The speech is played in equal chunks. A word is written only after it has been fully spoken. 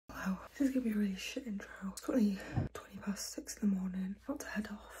Hello. This is gonna be a really shit intro. It's 20 past 6 in the morning. About to head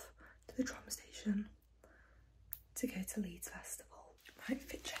off to the tram station to go to Leeds Festival. Right,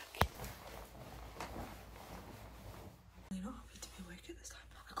 fit check. I'm not happy to be awake at this time.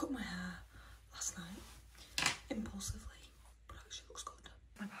 I cut my hair last night impulsively, but it actually looks good.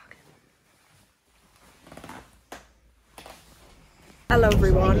 My bag. Hello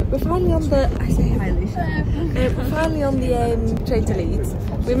everyone. We're finally on the. I say hi, Lucia. We're finally on the train to Leeds.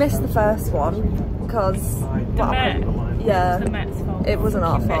 We missed the first one because yeah, the Met's fault. It wasn't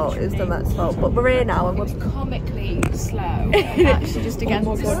our fault. It was the Met's fault. But we're here now, and we're comically slow. Actually, just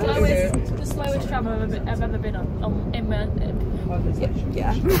against the slowest tram I've ever been on in my.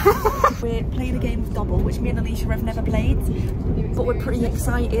 Yeah. We're playing a game of Double, which me and Alicia have never played, but we're pretty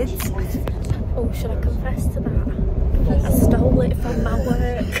excited. Oh, should I confess to that? I stole it from my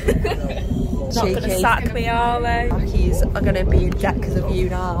work. Not gonna sack me, are they? Khakis are gonna be in debt because of you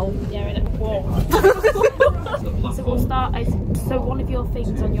now. Yeah, innit? Whoa. So we'll start. So one of your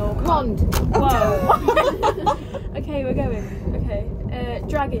things on your pond. Whoa. Okay, we're going. Okay.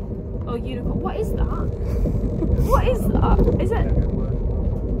 Dragon or unicorn. What is that? What is that? Is it?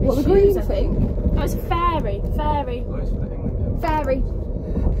 What, the green thing? No, it's a fairy. Fairy. Fairy.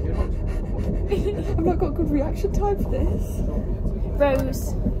 I've not got a good reaction time for this.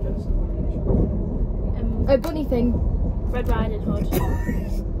 Rose. A bunny thing. Red Riding Hood.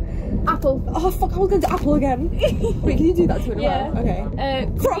 Apple. Oh fuck, I was going to apple again. Wait, can you do that to it? Yeah. Okay.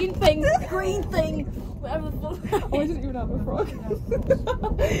 Green thing. Green thing. Whatever the fuck. Oh, I didn't even have a frog.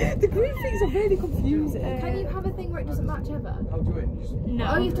 The green things are really confusing. Can you have a thing where it doesn't match ever? No.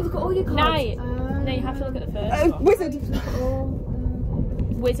 Oh, you have to look at all your cards. Knight. No, you have to look at the first. Wizard.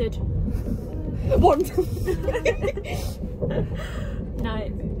 Wizard. Wand.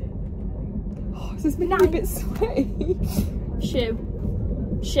 Knight. Oh, this is making me a bit sweaty. Shoe.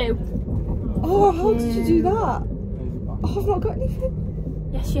 Shoe. Oh, how did you do that? Oh, I've not got anything.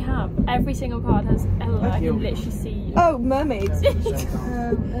 Yes, you have. Every single card has. I can literally see you. Oh, mermaids. Skin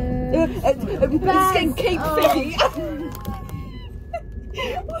Cape Feet.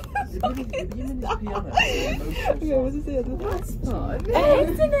 What the fuck is that? Okay, what's it say? That's fun.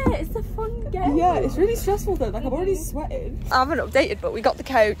 Isn't it? It's a fun game. Yeah, it's really stressful though. Like I'm already sweating. I haven't updated, but we got the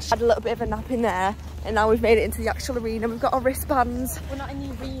coach. Had a little bit of a nap in there, and now we've made it into the actual arena. We've got our wristbands. We're not in the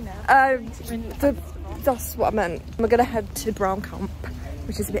arena. That's what I meant. We're gonna head to Brown Camp,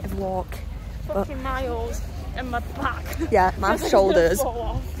 which is a bit of a walk. Fucking miles and my back. Yeah, my shoulders.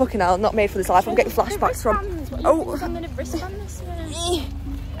 Fucking hell, not made for this life. I'm getting flashbacks from. Oh, I'm gonna wristband this way.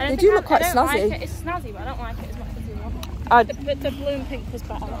 They do look quite snazzy. Like it. It's snazzy, but I don't like it as much as you want. The blue and pink was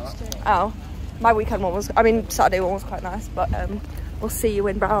better last year. Oh, my weekend one was. I mean, Saturday one was quite nice, but we'll see you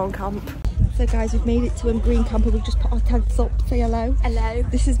in Brown Camp. So guys, we've made it to Green Camp and we've just put our tents up. Say hello. Hello.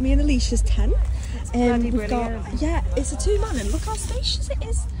 This is me and Alicia's tent. We've got, yeah, it's a 2-man and look how spacious it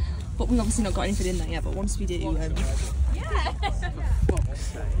is. But we've obviously not got anything in there yet, but once we do, yeah.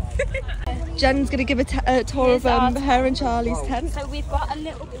 Jen's going to give a tour of her and Charlie's tent. So we've got a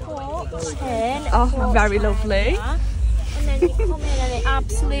little porch tent. Oh, very lovely. And then you come in and it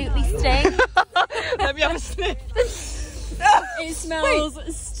absolutely stinks. Let me have a sniff. It smells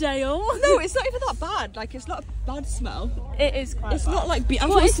stale. No, it's not even that bad. Like, it's not a bad smell. It is quite It's bad. not like,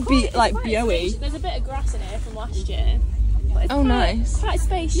 I'm supposed to be like BOE. There's a bit of grass in here from last year. But it's nice. Quite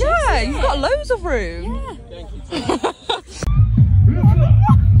spacious. Yeah, you've got loads of room. Yeah.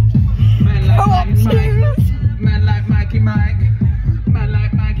 Man like Mikey Mike. Man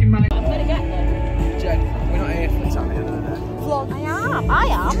like Mikey Mike. I'm gonna get them. Jen, we're not here for the time of the day. Vlog. I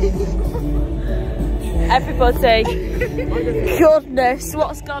am. Everybody. Goodness,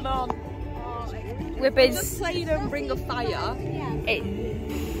 what's gone on? We've been playing and bring a fire.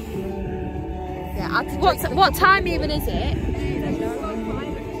 What time even is it?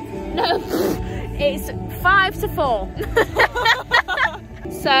 No, it's 5 to 4.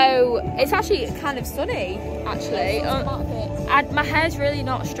 So it's actually kind of sunny, actually. My hair's really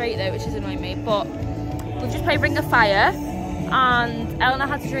not straight though, which is annoying me. But we've just played Ring of Fire, and Eleanor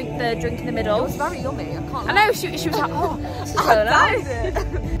had to drink the drink in the middle. It was very yummy. I can't. I know she was like, oh, this is so nice.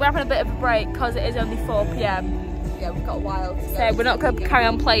 We're having a bit of a break because it is only 4 PM. Yeah, we've got a while to go. So we're not going to carry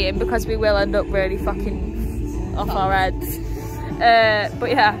on playing because we will end up really fucking off our heads. But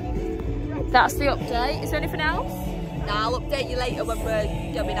yeah, that's the update. Is there anything else? Nah, I'll update you later when we're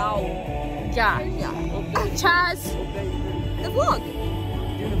going out. Yeah. Chaz. The vlog?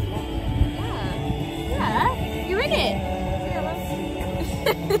 Yeah. You're in it.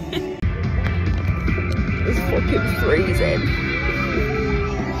 It's fucking freezing.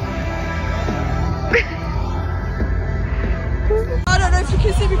 I don't know if you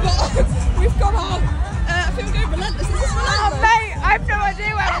can see we've got on. I think we're going relentless. Is this relentless? Oh, mate, I have no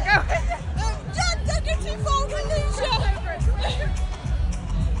idea where we're going. Jen, don't get too far, we'll lose you.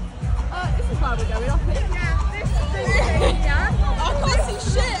 This is where we're going, I think. Yeah, this is yeah. I can't see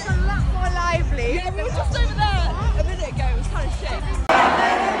shit. It's a lot more lively. Yeah, we were just over there a minute ago. It was kind of shit.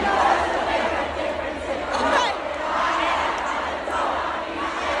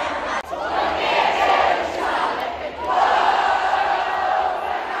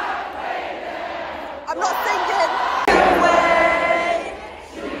 I'm not singing.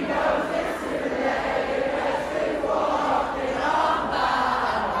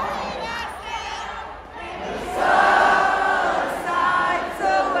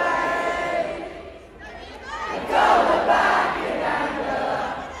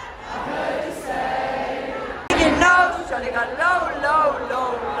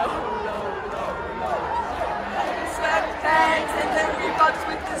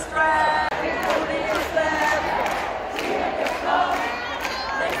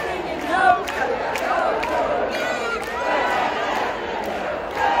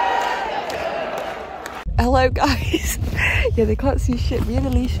 Hello guys. Yeah, they can't see shit. Me and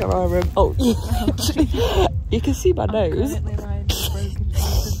Alicia are oh you can see my nose. I'm currently lying in a broken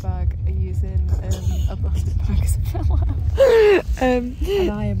plastic bag using a plastic bag as a filler. And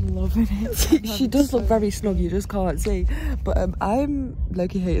I am loving it. She does look very snug, you just can't see. But I'm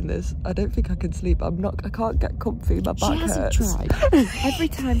low-key hating this. I don't think I can sleep. I can't get comfy, my back hurts. She hasn't tried. Every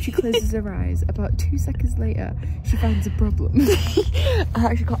time she closes her eyes, about 2 seconds later, she finds a problem. I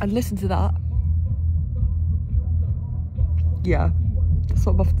actually can't, and listen to that. Yeah, that's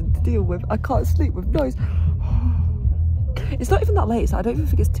what I'm having to deal with. I can't sleep with noise. It's not even that late, so I don't even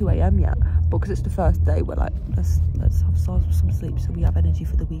think it's 2 AM yet. But because it's the first day, we're like, let's have some sleep so we have energy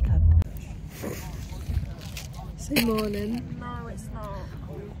for the weekend. Say morning. No, it's not.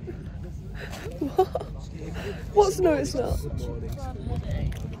 What? What's no, it's not?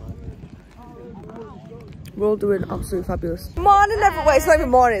 We're all doing absolutely fabulous. Morning, everyone. It's not even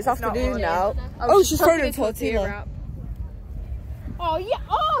morning, it's afternoon now. Oh, she's throwing a tortilla. Oh yeah!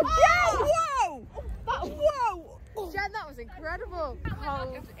 Oh, Whoa! Whoa! Jen, that was incredible.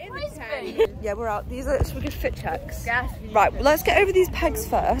 Cold in the tent. Yeah, we're out. These are some good fit checks. Yes. Right, well, let's get over these pegs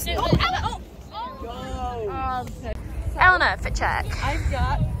first. Eleanor, fit check. I've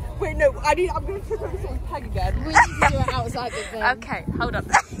got. Wait, no, I'm going to trip over someone's peg again. We need to do it outside the thing. Okay, hold up.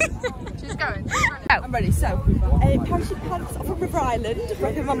 She's going. I'm ready. So, parachute pants are from River Island.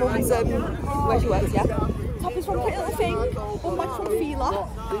 Repping my mum's where she works, yeah. Top is from Pretty Little Thing. One bag's from Fila.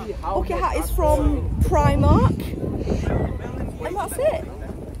 Bucket hat is from Primark. And that's it.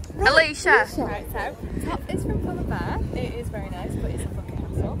 Right, Alicia. Right, so top is from Pull Bear. It is very nice, but it's a fucking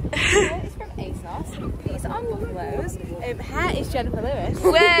hassle. Shirt is from ASOS. These are mum clothes. Hair is Jennifer Lewis.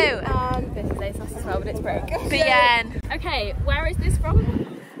 Woo! And this is ASOS as well, but it's broke. BN. Okay, where is this from?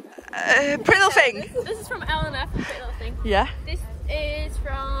 Pretty Little Thing. This is from Eleanor from Pretty Little Thing. Yeah. This is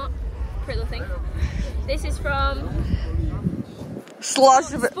from Pretty Little Thing. This is from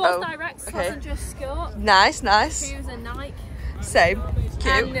Slosh of it. Sports Direct, okay. Just skirt. Nice, nice. Shoes and Nike. Same.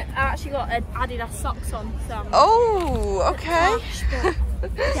 Cute. And I actually got Adidas socks on. So oh, okay.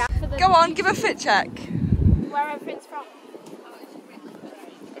 Yeah, go on, give a fit check. Where everything's from.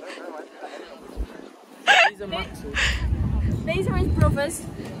 These are his brothers.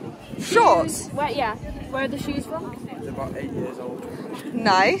 Shorts? Where, yeah. Where are the shoes from? He's about 8 years old.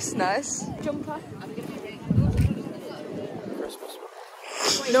 Nice, nice. Jumper. Christmas.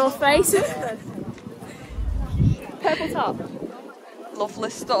 North Face. Purple top. Lovely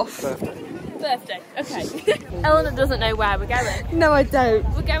stuff. Birthday. Okay. Eleanor doesn't know where we're going. No, I don't.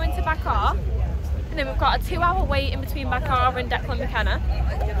 We're going to Bakar, and then we've got a 2-hour wait in between Bakar and Declan McKenna.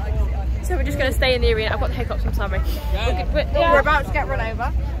 So we're just going to stay in the arena. I've got the hiccups, I'm sorry. We're about to get run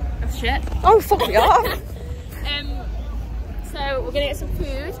over. Oh shit. Oh, fuck me off. So we're going to get some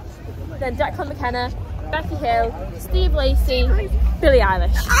food, then Declan McKenna, Becky Hill, Steve Lacey, Billie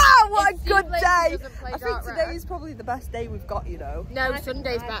Eilish. Ah, what a good Lacey day. doesn't play I think Dark today Red. is probably the best day we've got, you know. No,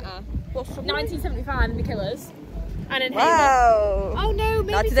 Sunday's better. What's 1975 in the Killers. And then wow. Oh no,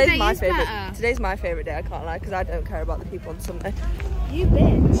 maybe Nah, today my is favourite. better. Today's my favourite day, I can't lie, because I don't care about the people on Sunday. You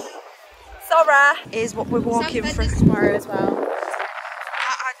bitch. Sorry. Is what we're walking through. tomorrow as well.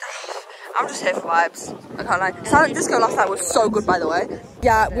 I'm just here for vibes. I can't lie. Silent Disco last night was so good, by the way.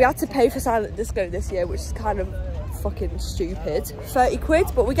 Yeah, we had to pay for Silent Disco this year, which is kind of fucking stupid. 30 quid,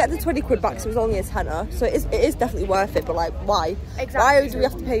 but we get the 20 quid back, so it was only a tenner. So it is definitely worth it, but like, why? Exactly. Why do we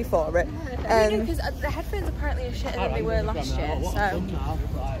have to pay for it? Because the headphones apparently are shitter than they were last year, so...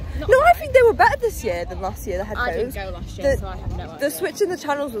 No, I think they were better this year than last year, the headphones. I didn't go last year, so I have no idea. The switching the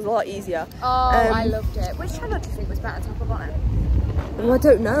channels was a lot easier. Oh, I loved it. Which channel do you think was better, top or bottom? Well, I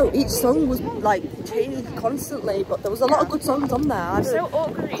don't know. Each song was like changing constantly, but there was a lot of good songs on there. It's so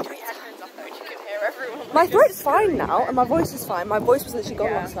awkward when you took your headphones off though, you can hear everyone. My throat's fine now, and my voice is fine. My voice was literally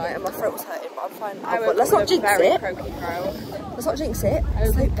gone last night, and my throat was hurting, but I'm fine now. But let's not jinx it. Let's not jinx it. I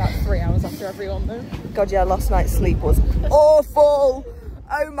woke up about 3 hours after everyone though. God, yeah, last night's sleep was awful.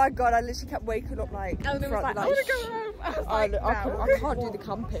 Oh my God, I literally kept waking up like. And I was like, I want to go home. I was like, I can't do the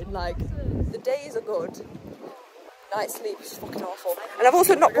camping. Like, the days are good. Night's sleep is fucking awful. And I've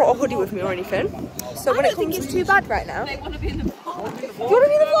also not brought a hoodie with me or anything. So when it comes, it's too bad right now. They want to be in the vlog. Do you want to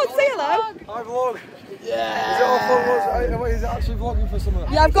be in the vlog? Say hello. Hi vlog. Yeah. Is it all fun? Wait, is it actually vlogging for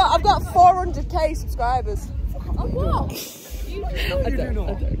someone? Yeah, I've got 400k subscribers. Oh, what? I don't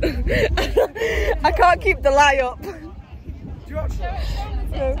know. I can't keep the lie up. Do you actually?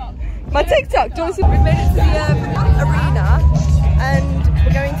 My TikTok. Do you want to see? We've made it to the arena, and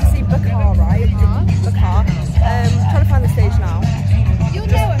we're going to see Bakar, right? Bakar. Trying to find the stage now. You'll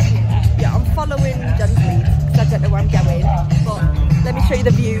know it. Yeah, I'm following Jen's lead because I don't know where I'm going. But let me show you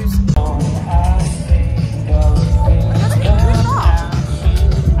the views.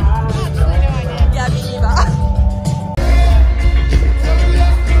 Yeah, me neither.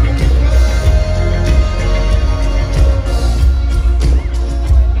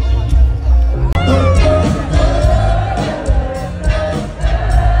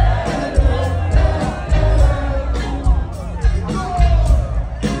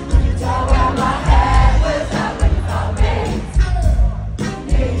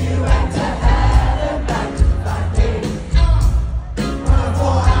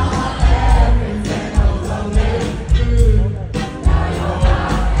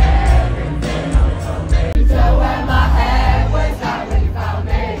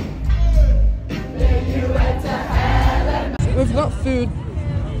 We've got food.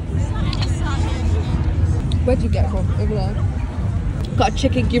 Where'd you get it from? Over there. Got a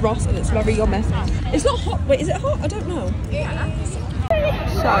chicken gyros and it's very yummy. It's not hot. Wait, is it hot? I don't know.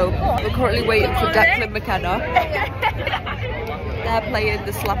 So, we're currently waiting for Declan McKenna. They're playing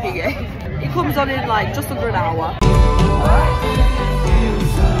the slappy game. It comes on in like just under an hour.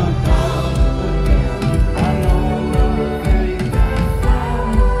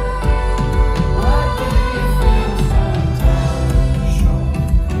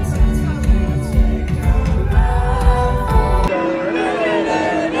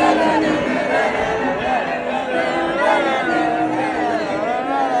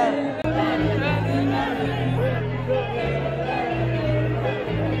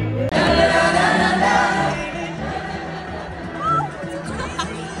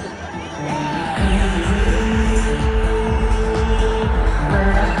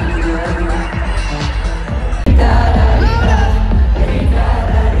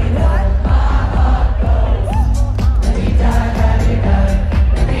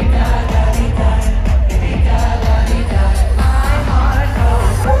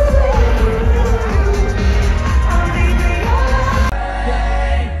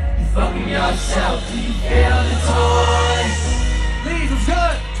 Leeds, let's go!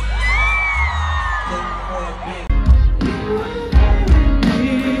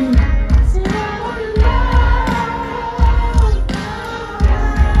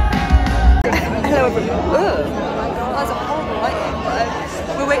 Hello everyone. That's a horrible lighting.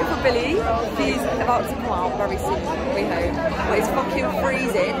 We're waiting for Billy. He's about to come out very soon. We hope. But it's fucking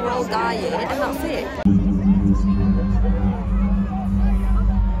freezing. We're all dying, and that's it.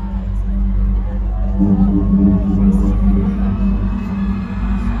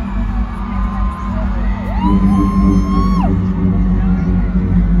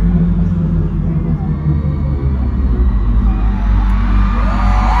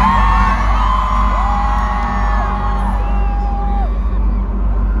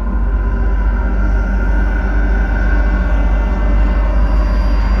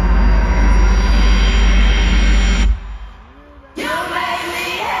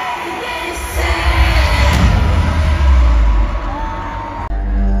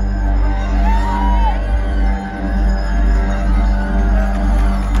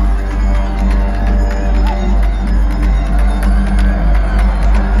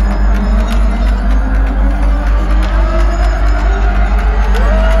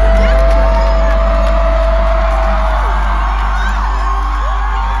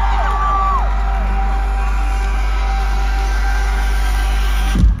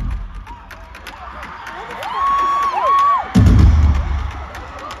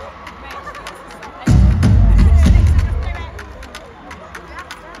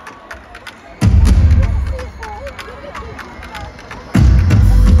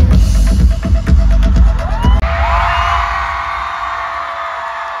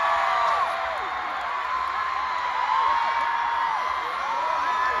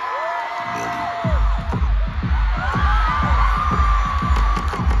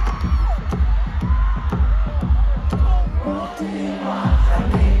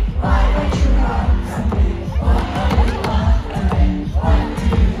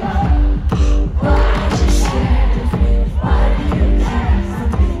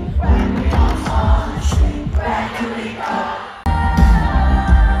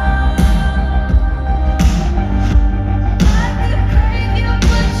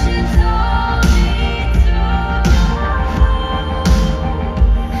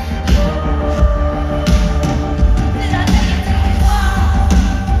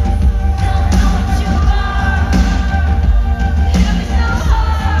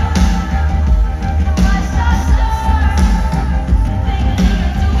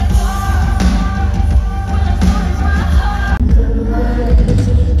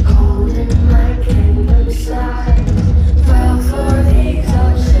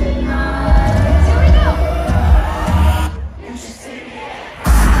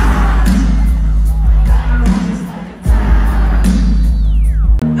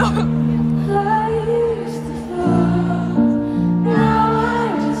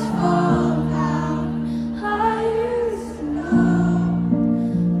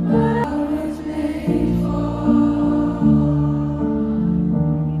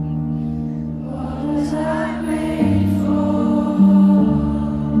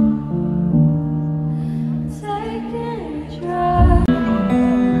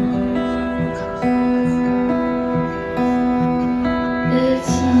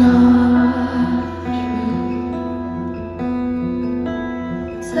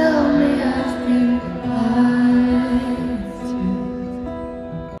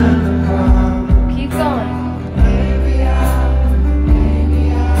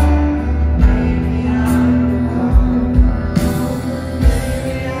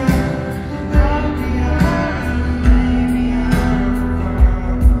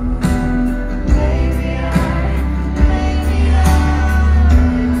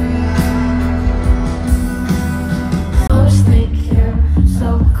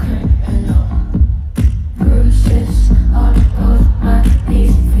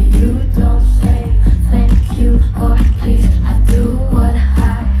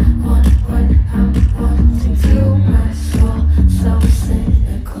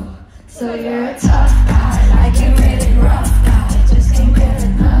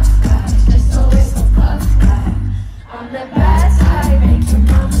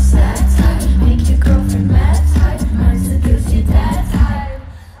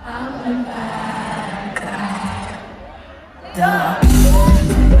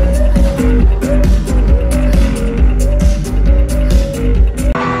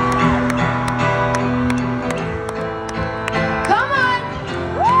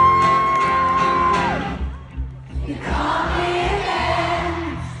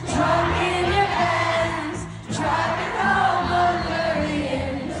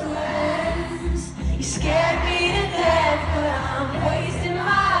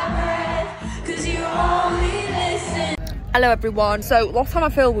 Hello everyone. So last time I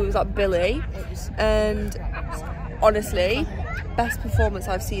filmed we was at Billy, and honestly, best performance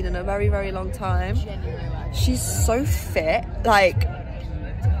I've seen in a very, very long time. She's so fit. Like,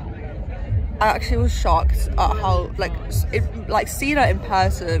 I actually was shocked at how like seeing her in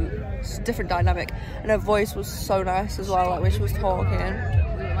person, it's a different dynamic, and her voice was so nice as well. Like when she was talking,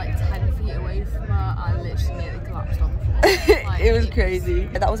 We were like 10 feet away from her. I literally nearly collapsed on the floor. Like, it was crazy.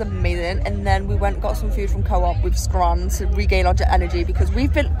 That was amazing. And then we went and got some food from Co-op with Scran to regain our energy, because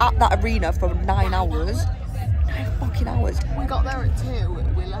we've been at that arena for 9 hours. 9 fucking hours. We got there at 2.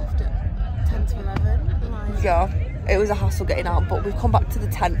 We left at 10 to 11. Like, Yeah, it was a hassle getting out, but we've come back to the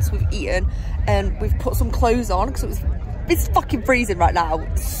tents, we've eaten, and we've put some clothes on because it's fucking freezing right now.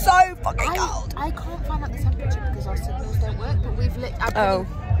 It's so fucking cold. I can't find out the temperature because our signals don't work, but I've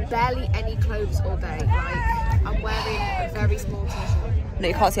been barely any clothes all day. Like, I'm wearing a very small t-shirt. No,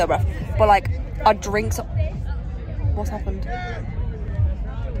 you can't see our breath. But like, our drinks. What's happened?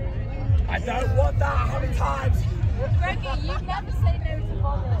 I don't want that. How many times? Greggy, you never say no to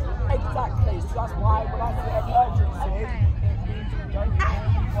bother. Exactly. So that's why when I say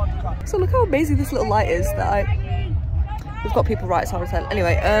emergency. So look how amazing this little light is. We've got people right side of the tent.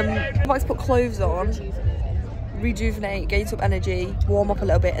 Anyway, I might put clothes on, rejuvenate, gain some energy, warm up a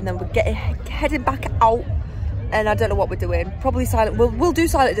little bit, and then we're heading back out. And I don't know what we're doing. Probably silent. We'll do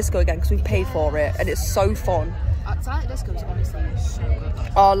silent disco again because we've paid for it, and it's so fun. Silent disco is honestly so good.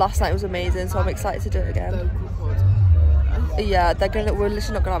 Oh, last night was amazing, so I'm excited to do it again. Yeah, we're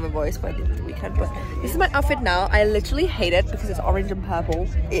literally not gonna have a voice by the end of the weekend. But this is my outfit now. I literally hate it because it's orange and purple.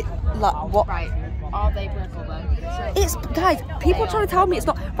 What? Right. Are they purple though? It's, guys, people are trying to tell me it's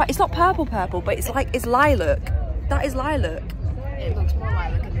not. Right, it's not purple, but it's lilac. That is lilac. It looks more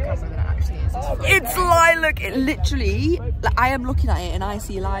lilac in the camera than it actually is. It's lilac. It literally, like, I am looking at it and I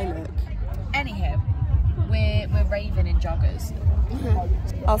see lilac. Anyhow, we're raving in joggers.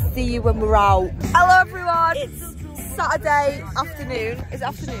 I'll see you when we're out. Hello everyone. It's Saturday afternoon. Is it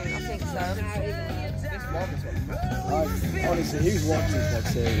afternoon? I think so. Honestly, who's watching this one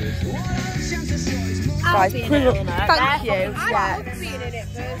seriously? Guys, thank you. Yeah.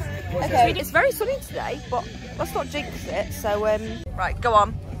 Okay, it's very sunny today, but let's not jinx it. So, right, go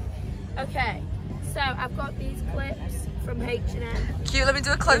on. Okay, so I've got these clips from H&M. Cute. Let me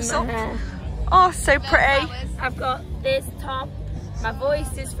do a close up. Oh, so pretty. I've got this top. My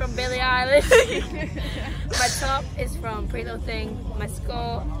voice is from Billie Eilish. My top is from Pretty Little Thing. My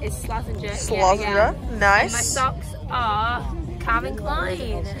score is Slazenger. Slazenger, nice. And my socks are Calvin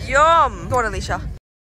Klein. Yum. Go on, Alicia.